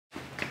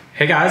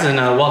Hey guys, and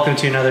welcome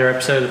to another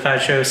episode of The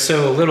Fad Show.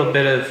 So a little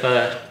bit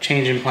of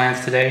change in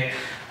plans today.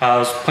 I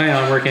was planning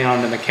on working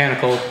on the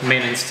mechanical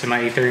maintenance to my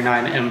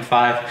e39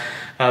 M5,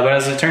 but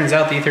as it turns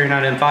out, the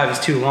e39 M5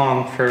 is too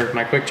long for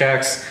my quick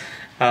jacks,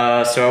 so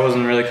I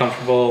wasn't really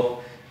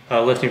comfortable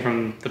lifting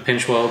from the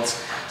pinch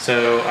welds.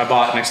 So I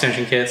bought an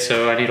extension kit,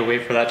 so I need to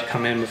wait for that to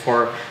come in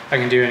before I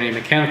can do any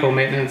mechanical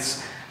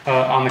maintenance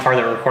on the car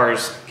that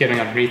requires getting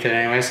underneath it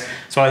anyways.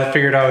 So I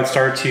figured I would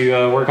start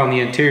to work on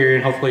the interior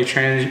and hopefully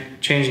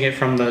changing it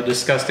from the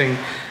disgusting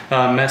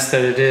mess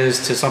that it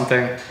is to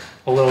something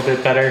a little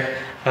bit better.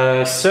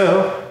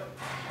 So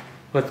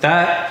with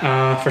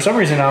that, for some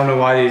reason I don't know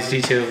why these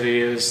detail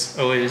videos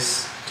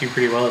always do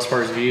pretty well as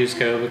far as views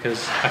go,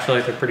 because I feel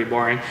like they're pretty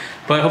boring.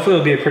 But hopefully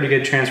it'll be a pretty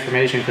good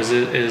transformation, because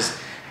it is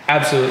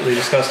absolutely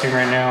disgusting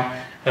right now.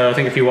 I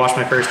think if you watched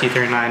my first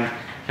e39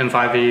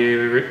 M5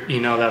 video, you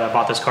know that I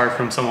bought this car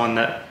from someone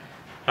that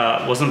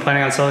wasn't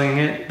planning on selling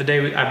it the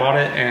day I bought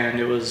it, and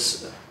it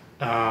was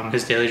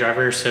his daily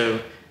driver,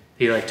 so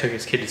he like took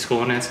his kid to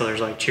school in it, so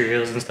there's like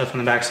Cheerios and stuff in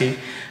the back seat.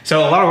 So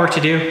a lot of work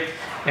to do,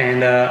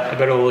 and I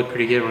bet it'll look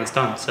pretty good when it's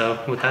done.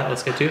 So with that,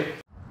 let's get to it.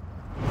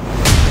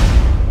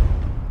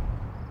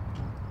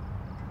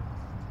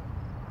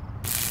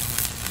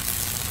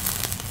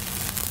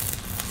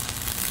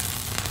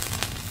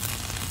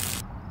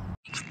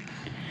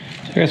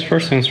 So I guess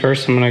first things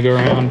first, I'm gonna go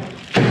around,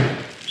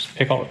 just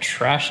pick all the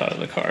trash out of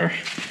the car.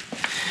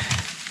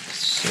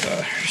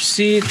 So,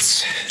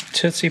 seats,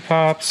 Tootsie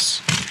Pops,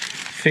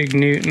 Fig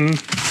Newton,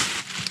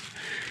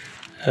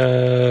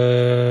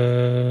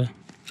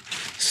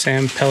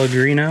 San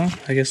Pellegrino.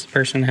 I guess the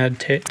person had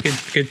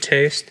good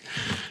taste.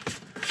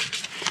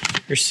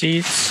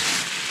 Receipts.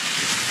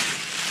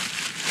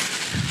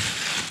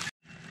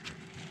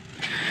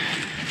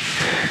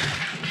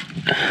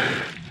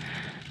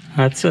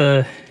 That's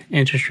a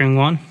interesting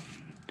one.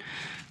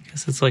 I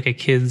guess it's like a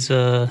kid's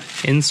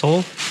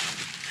insole.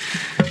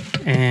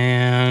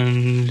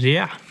 And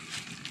yeah,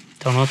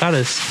 don't know what that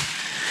is.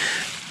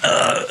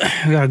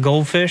 We got a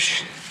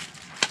goldfish.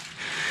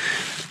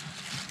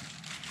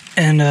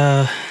 And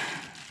yeah,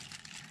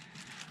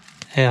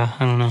 I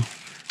don't know.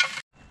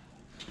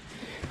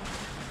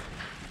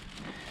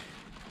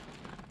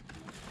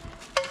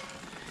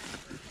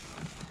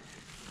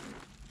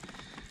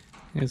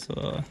 I guess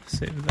I'll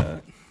save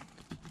that.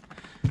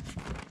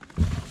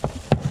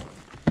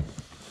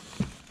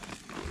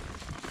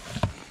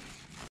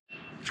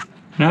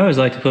 And I always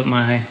like to put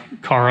my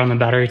car on the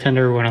battery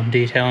tender when I'm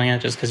detailing it,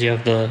 just because you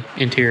have the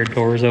interior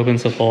doors open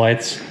so the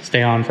lights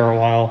stay on for a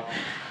while,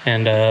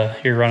 and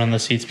you're running the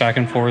seats back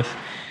and forth.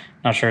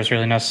 Not sure it's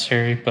really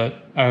necessary,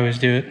 but I always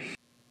do it.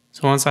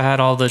 So once I had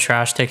all the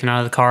trash taken out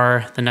of the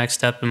car, the next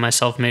step in my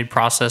self-made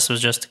process was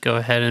just to go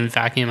ahead and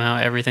vacuum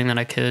out everything that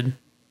I could.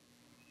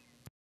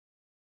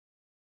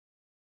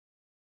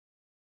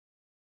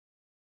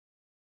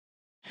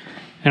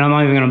 And I'm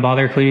not even going to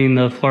bother cleaning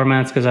the floor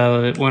mats, because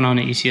I went on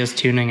to ECS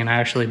tuning and I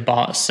actually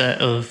bought a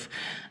set of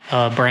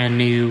brand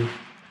new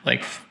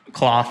like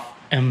cloth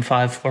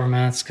M5 floor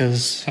mats,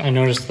 because I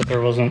noticed that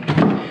there wasn't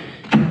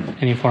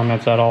any floor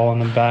mats at all in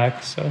the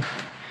back. So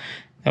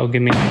that will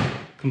give me a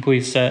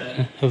complete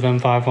set of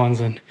M5 ones,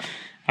 and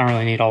I don't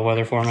really need all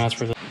weather floor mats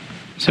for this.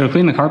 So to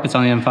clean the carpets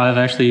on the M5, I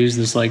actually used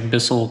this like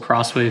Bissell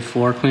Crosswave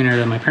floor cleaner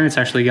that my parents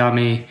actually got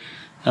me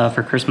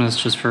for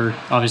Christmas, just for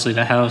obviously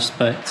the house,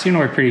 but it seemed to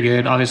work pretty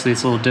good. Obviously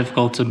it's a little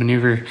difficult to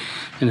maneuver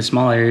in the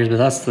small areas, but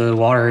that's the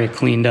water it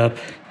cleaned up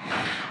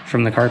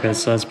from the carpet,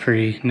 so that's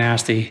pretty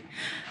nasty.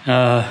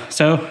 Yeah,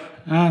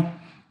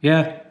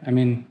 I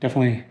mean,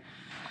 definitely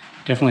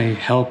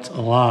helped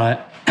a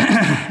lot.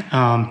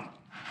 I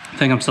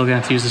think I'm still gonna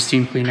have to use the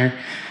steam cleaner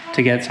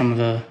to get some of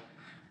the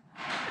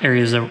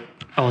areas that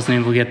I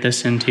wasn't able to get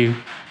this into.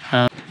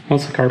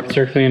 Once the carpets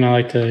are clean, I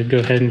like to go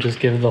ahead and just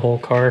give the whole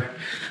car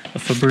a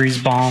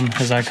Febreze balm,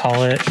 as I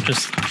call it,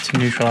 just to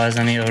neutralize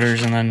any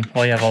odors, and then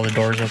while you have all the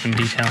doors open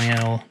detailing it,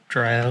 it'll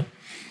dry out.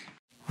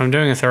 When I'm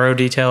doing a thorough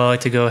detail, I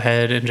like to go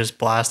ahead and just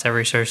blast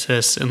every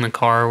surface in the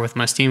car with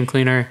my steam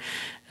cleaner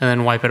and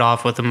then wipe it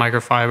off with the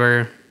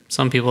microfiber.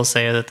 Some people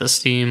say that the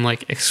steam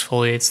like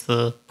exfoliates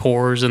the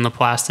pores in the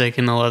plastic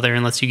and the leather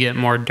and lets you get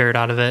more dirt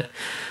out of it.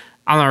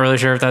 I'm not really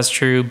sure if that's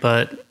true,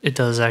 but it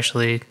does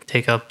actually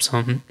take up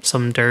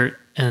some dirt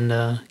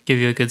and give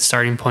you a good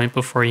starting point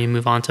before you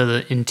move on to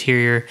the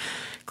interior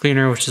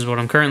cleaner, which is what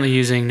I'm currently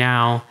using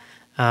now.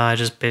 I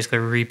just basically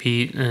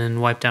repeat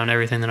and wipe down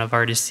everything that I've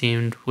already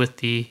steamed with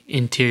the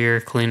interior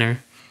cleaner.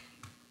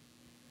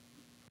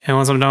 And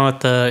once I'm done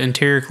with the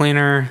interior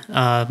cleaner,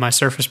 my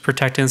surface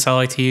protectants I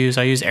like to use,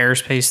 I use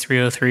Aerospace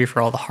 303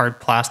 for all the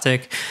hard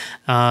plastic.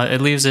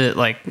 It leaves it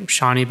like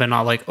shiny, but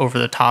not like over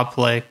the top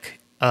like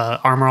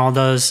Armor All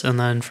does. And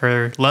then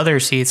for leather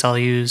seats, I'll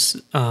use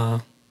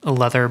a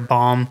leather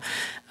balm.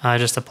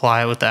 Just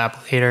apply it with the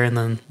applicator and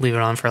then leave it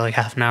on for like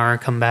half an hour,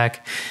 come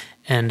back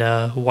and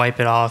wipe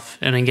it off.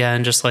 And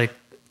again, just like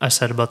I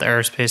said about the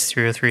Aerospace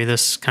 303,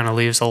 this kind of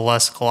leaves a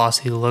less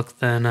glossy look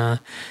than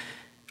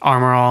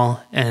Armor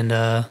All, and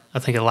I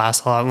think it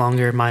lasts a lot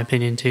longer in my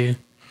opinion too.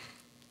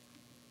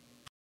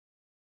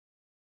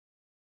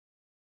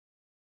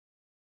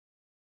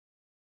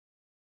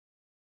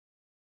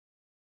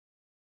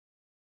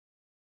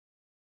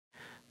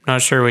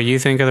 Not sure what you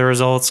think of the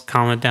results.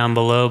 Comment down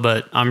below,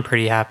 but I'm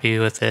pretty happy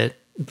with it.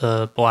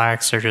 The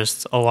blacks are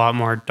just a lot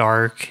more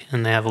dark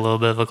and they have a little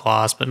bit of a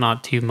gloss, but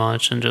not too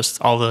much. And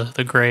just all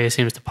the gray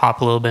seems to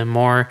pop a little bit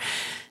more.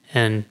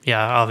 And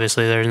yeah,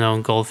 obviously there's no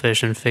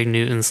goldfish and fig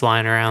Newtons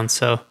lying around.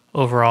 So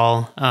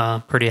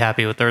overall, pretty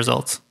happy with the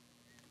results.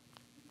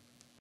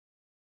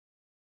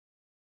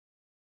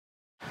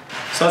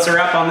 So that's a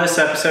wrap on this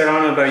episode. I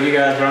don't know about you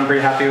guys, but I'm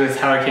pretty happy with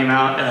how it came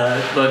out.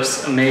 It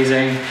looks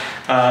amazing.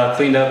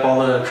 Cleaned up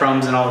all the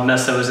crumbs and all the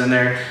mess that was in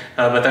there.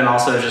 But then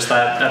also just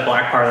that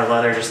black part of the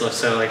leather just looks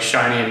so like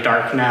shiny and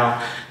dark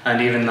now.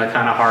 And even the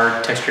kind of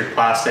hard textured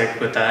plastic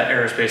with that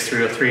Aerospace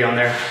 303 on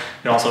there,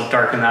 it also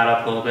darkened that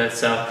up a little bit.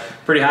 So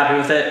pretty happy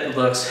with it. It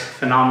looks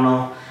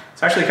phenomenal.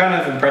 It's actually kind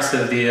of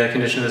impressive, the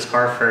condition of this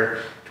car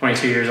for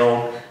 22 years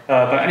old.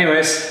 But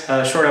anyways,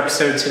 short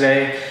episode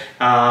today.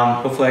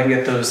 Hopefully I can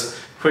get those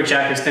quick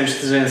jack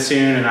extensions in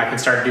soon and I can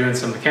start doing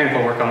some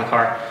mechanical work on the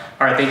car.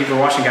 All right, thank you for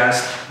watching,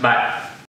 guys. Bye.